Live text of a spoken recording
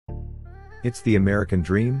It's the American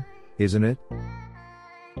dream, isn't it?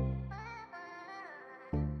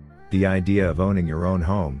 The idea of owning your own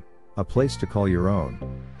home, a place to call your own,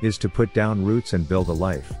 is to put down roots and build a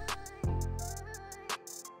life.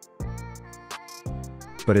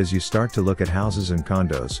 But as you start to look at houses and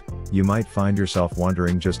condos, you might find yourself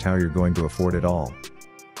wondering just how you're going to afford it all.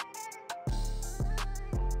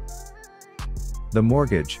 The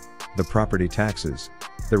mortgage, the property taxes,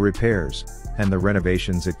 the repairs, and the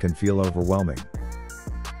renovations, it can feel overwhelming.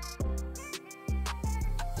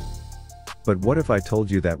 But what if I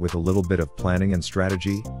told you that with a little bit of planning and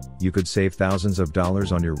strategy, you could save thousands of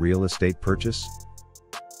dollars on your real estate purchase?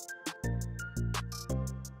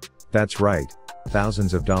 That's right,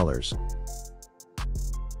 thousands of dollars.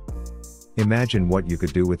 Imagine what you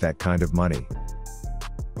could do with that kind of money.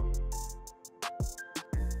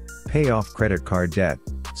 Pay off credit card debt,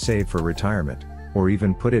 save for retirement, or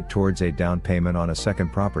even put it towards a down payment on a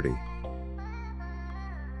second property.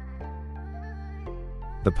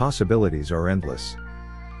 The possibilities are endless.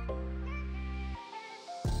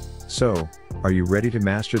 So, are you ready to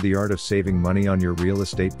master the art of saving money on your real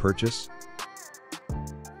estate purchase?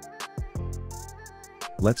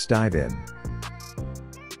 Let's dive in.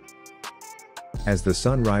 As the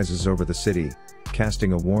sun rises over the city,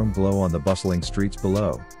 casting a warm glow on the bustling streets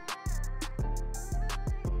below,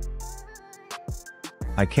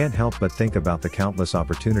 I can't help but think about the countless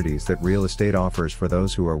opportunities that real estate offers for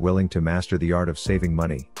those who are willing to master the art of saving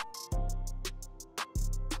money.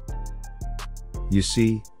 You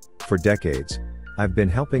see, for decades, I've been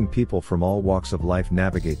helping people from all walks of life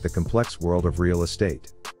navigate the complex world of real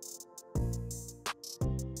estate.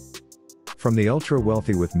 From the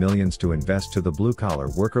ultra-wealthy with millions to invest to the blue-collar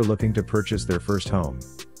worker looking to purchase their first home.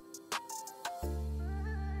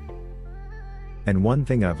 And one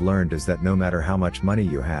thing I've learned is that no matter how much money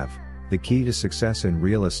you have, the key to success in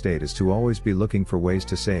real estate is to always be looking for ways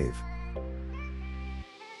to save.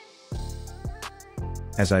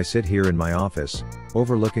 As I sit here in my office,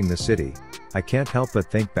 overlooking the city, I can't help but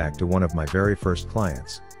think back to one of my very first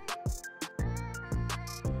clients.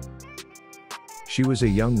 She was a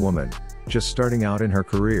young woman, just starting out in her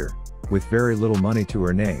career, with very little money to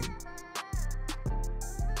her name.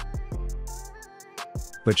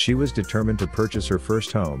 But she was determined to purchase her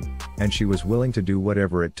first home, and she was willing to do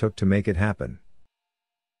whatever it took to make it happen.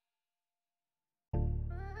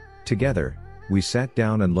 Together, we sat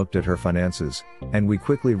down and looked at her finances, and we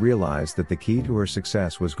quickly realized that the key to her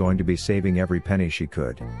success was going to be saving every penny she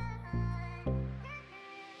could.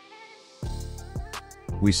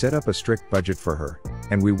 We set up a strict budget for her,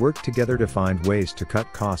 and we worked together to find ways to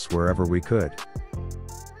cut costs wherever we could.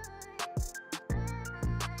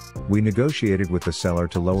 We negotiated with the seller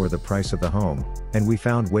to lower the price of the home, and we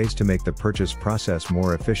found ways to make the purchase process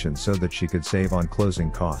more efficient so that she could save on closing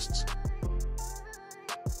costs.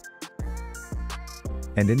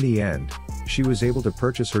 And in the end, she was able to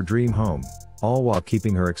purchase her dream home, all while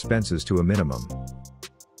keeping her expenses to a minimum.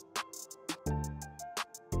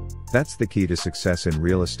 That's the key to success in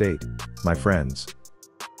real estate, my friends.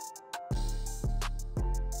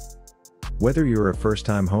 Whether you're a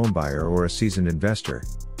first-time homebuyer or a seasoned investor,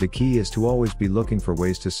 the key is to always be looking for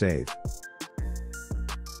ways to save.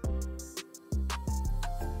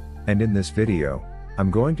 And in this video, I'm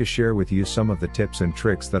going to share with you some of the tips and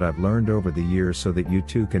tricks that I've learned over the years so that you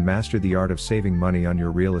too can master the art of saving money on your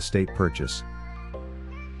real estate purchase.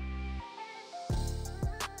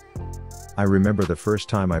 I remember the first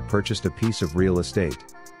time I purchased a piece of real estate.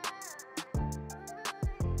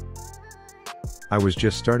 I was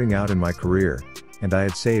just starting out in my career, and I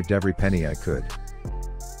had saved every penny I could.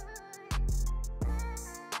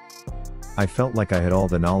 I felt like I had all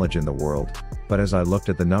the knowledge in the world, but as I looked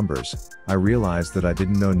at the numbers, I realized that I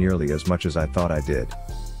didn't know nearly as much as I thought I did.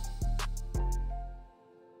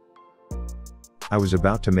 I was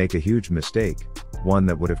about to make a huge mistake, one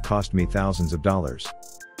that would have cost me thousands of dollars.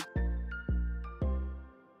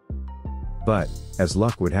 But, as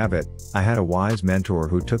luck would have it, I had a wise mentor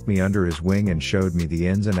who took me under his wing and showed me the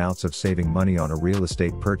ins and outs of saving money on a real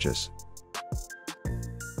estate purchase.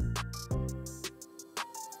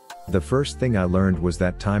 The first thing I learned was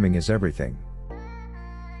that timing is everything.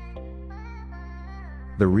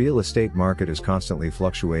 The real estate market is constantly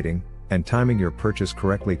fluctuating, and timing your purchase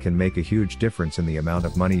correctly can make a huge difference in the amount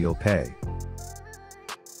of money you'll pay.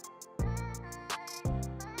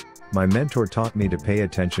 My mentor taught me to pay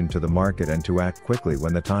attention to the market and to act quickly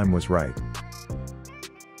when the time was right.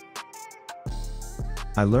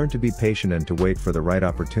 I learned to be patient and to wait for the right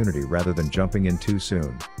opportunity rather than jumping in too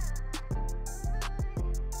soon.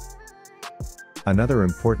 Another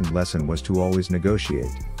important lesson was to always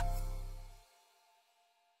negotiate.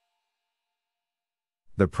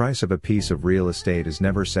 The price of a piece of real estate is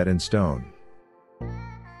never set in stone.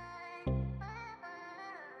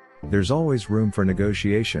 There's always room for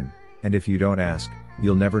negotiation, and if you don't ask,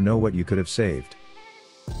 you'll never know what you could have saved.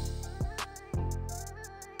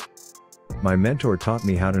 My mentor taught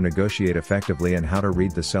me how to negotiate effectively and how to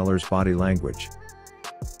read the seller's body language.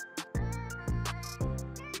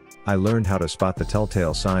 I learned how to spot the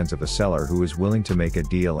telltale signs of a seller who is willing to make a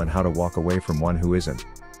deal and how to walk away from one who isn't.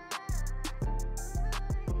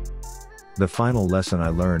 The final lesson I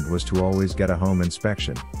learned was to always get a home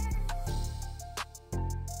inspection.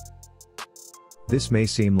 This may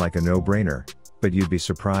seem like a no-brainer, but you'd be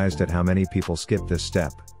surprised at how many people skip this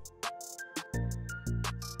step.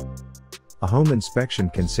 A home inspection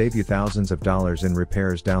can save you thousands of dollars in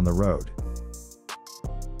repairs down the road.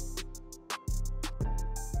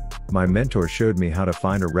 My mentor showed me how to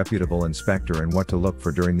find a reputable inspector and what to look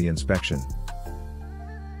for during the inspection.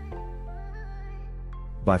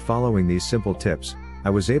 By following these simple tips,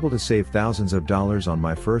 I was able to save thousands of dollars on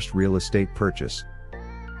my first real estate purchase.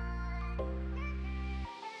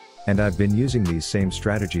 And I've been using these same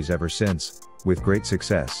strategies ever since, with great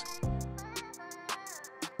success.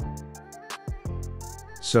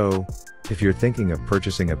 So, if you're thinking of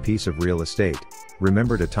purchasing a piece of real estate,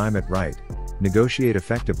 remember to time it right, negotiate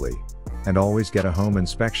effectively, and always get a home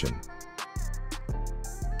inspection.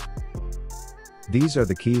 These are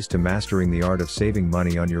the keys to mastering the art of saving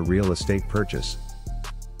money on your real estate purchase.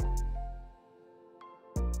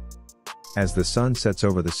 As the sun sets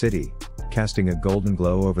over the city, casting a golden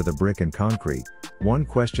glow over the brick and concrete, one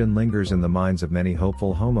question lingers in the minds of many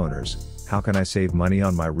hopeful homeowners: how can I save money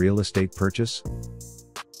on my real estate purchase?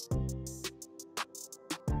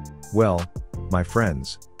 Well, my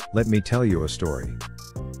friends, let me tell you a story.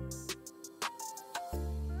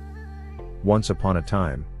 Once upon a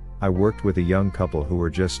time, I worked with a young couple who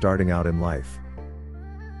were just starting out in life.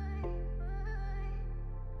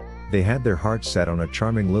 They had their hearts set on a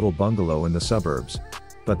charming little bungalow in the suburbs,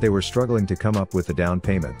 but they were struggling to come up with the down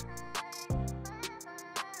payment.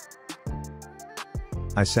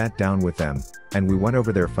 I sat down with them, and we went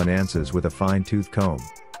over their finances with a fine-tooth comb.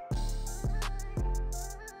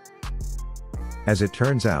 As it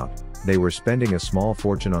turns out, they were spending a small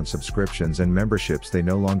fortune on subscriptions and memberships they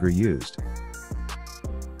no longer used.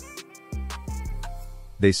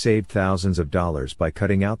 They saved thousands of dollars by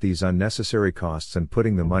cutting out these unnecessary costs and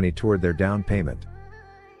putting the money toward their down payment.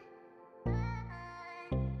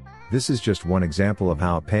 This is just one example of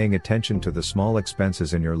how paying attention to the small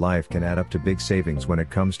expenses in your life can add up to big savings when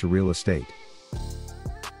it comes to real estate.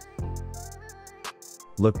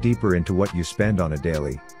 Look deeper into what you spend on a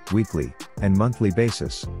daily, weekly, and monthly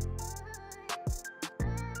basis.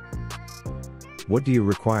 What do you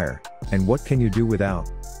require, and what can you do without?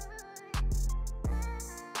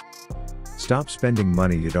 Stop spending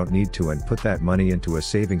money you don't need to and put that money into a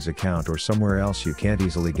savings account or somewhere else you can't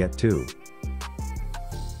easily get to.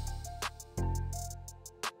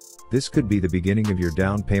 This could be the beginning of your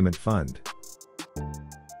down payment fund.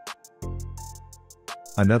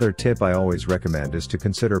 Another tip I always recommend is to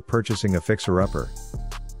consider purchasing a fixer-upper.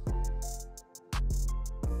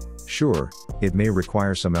 Sure, it may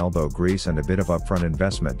require some elbow grease and a bit of upfront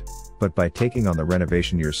investment, but by taking on the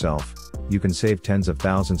renovation yourself, you can save tens of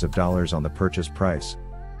thousands of dollars on the purchase price.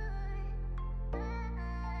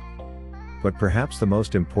 But perhaps the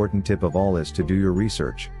most important tip of all is to do your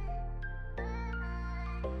research.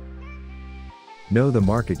 Know the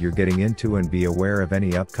market you're getting into and be aware of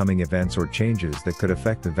any upcoming events or changes that could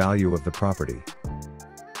affect the value of the property.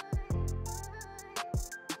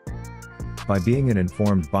 By being an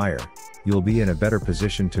informed buyer, you'll be in a better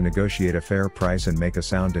position to negotiate a fair price and make a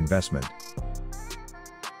sound investment.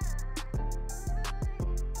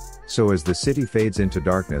 So as the city fades into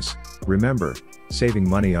darkness, remember, saving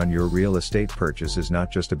money on your real estate purchase is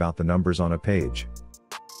not just about the numbers on a page.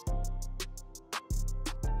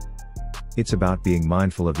 It's about being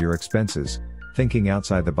mindful of your expenses, thinking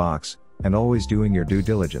outside the box, and always doing your due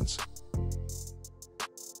diligence.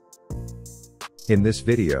 In this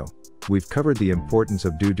video, we've covered the importance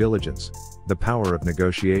of due diligence, the power of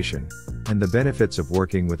negotiation, and the benefits of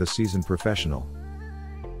working with a seasoned professional.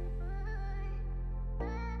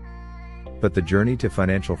 But the journey to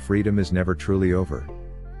financial freedom is never truly over.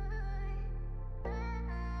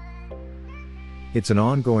 It's an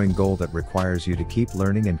ongoing goal that requires you to keep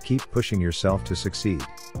learning and keep pushing yourself to succeed.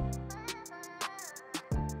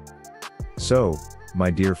 So, my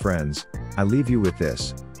dear friends, I leave you with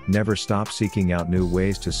this: never stop seeking out new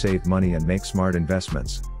ways to save money and make smart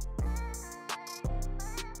investments.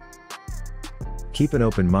 Keep an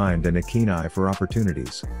open mind and a keen eye for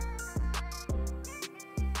opportunities.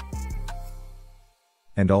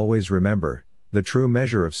 And always remember, the true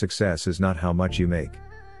measure of success is not how much you make,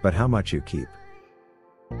 but how much you keep.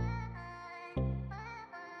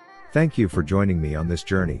 Thank you for joining me on this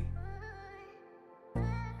journey.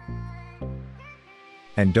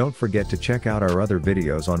 And don't forget to check out our other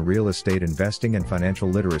videos on real estate investing and financial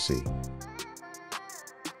literacy.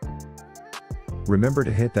 Remember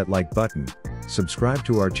to hit that like button, subscribe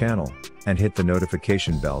to our channel, and hit the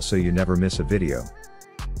notification bell so you never miss a video.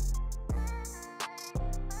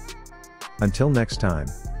 Until next time,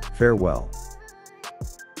 farewell.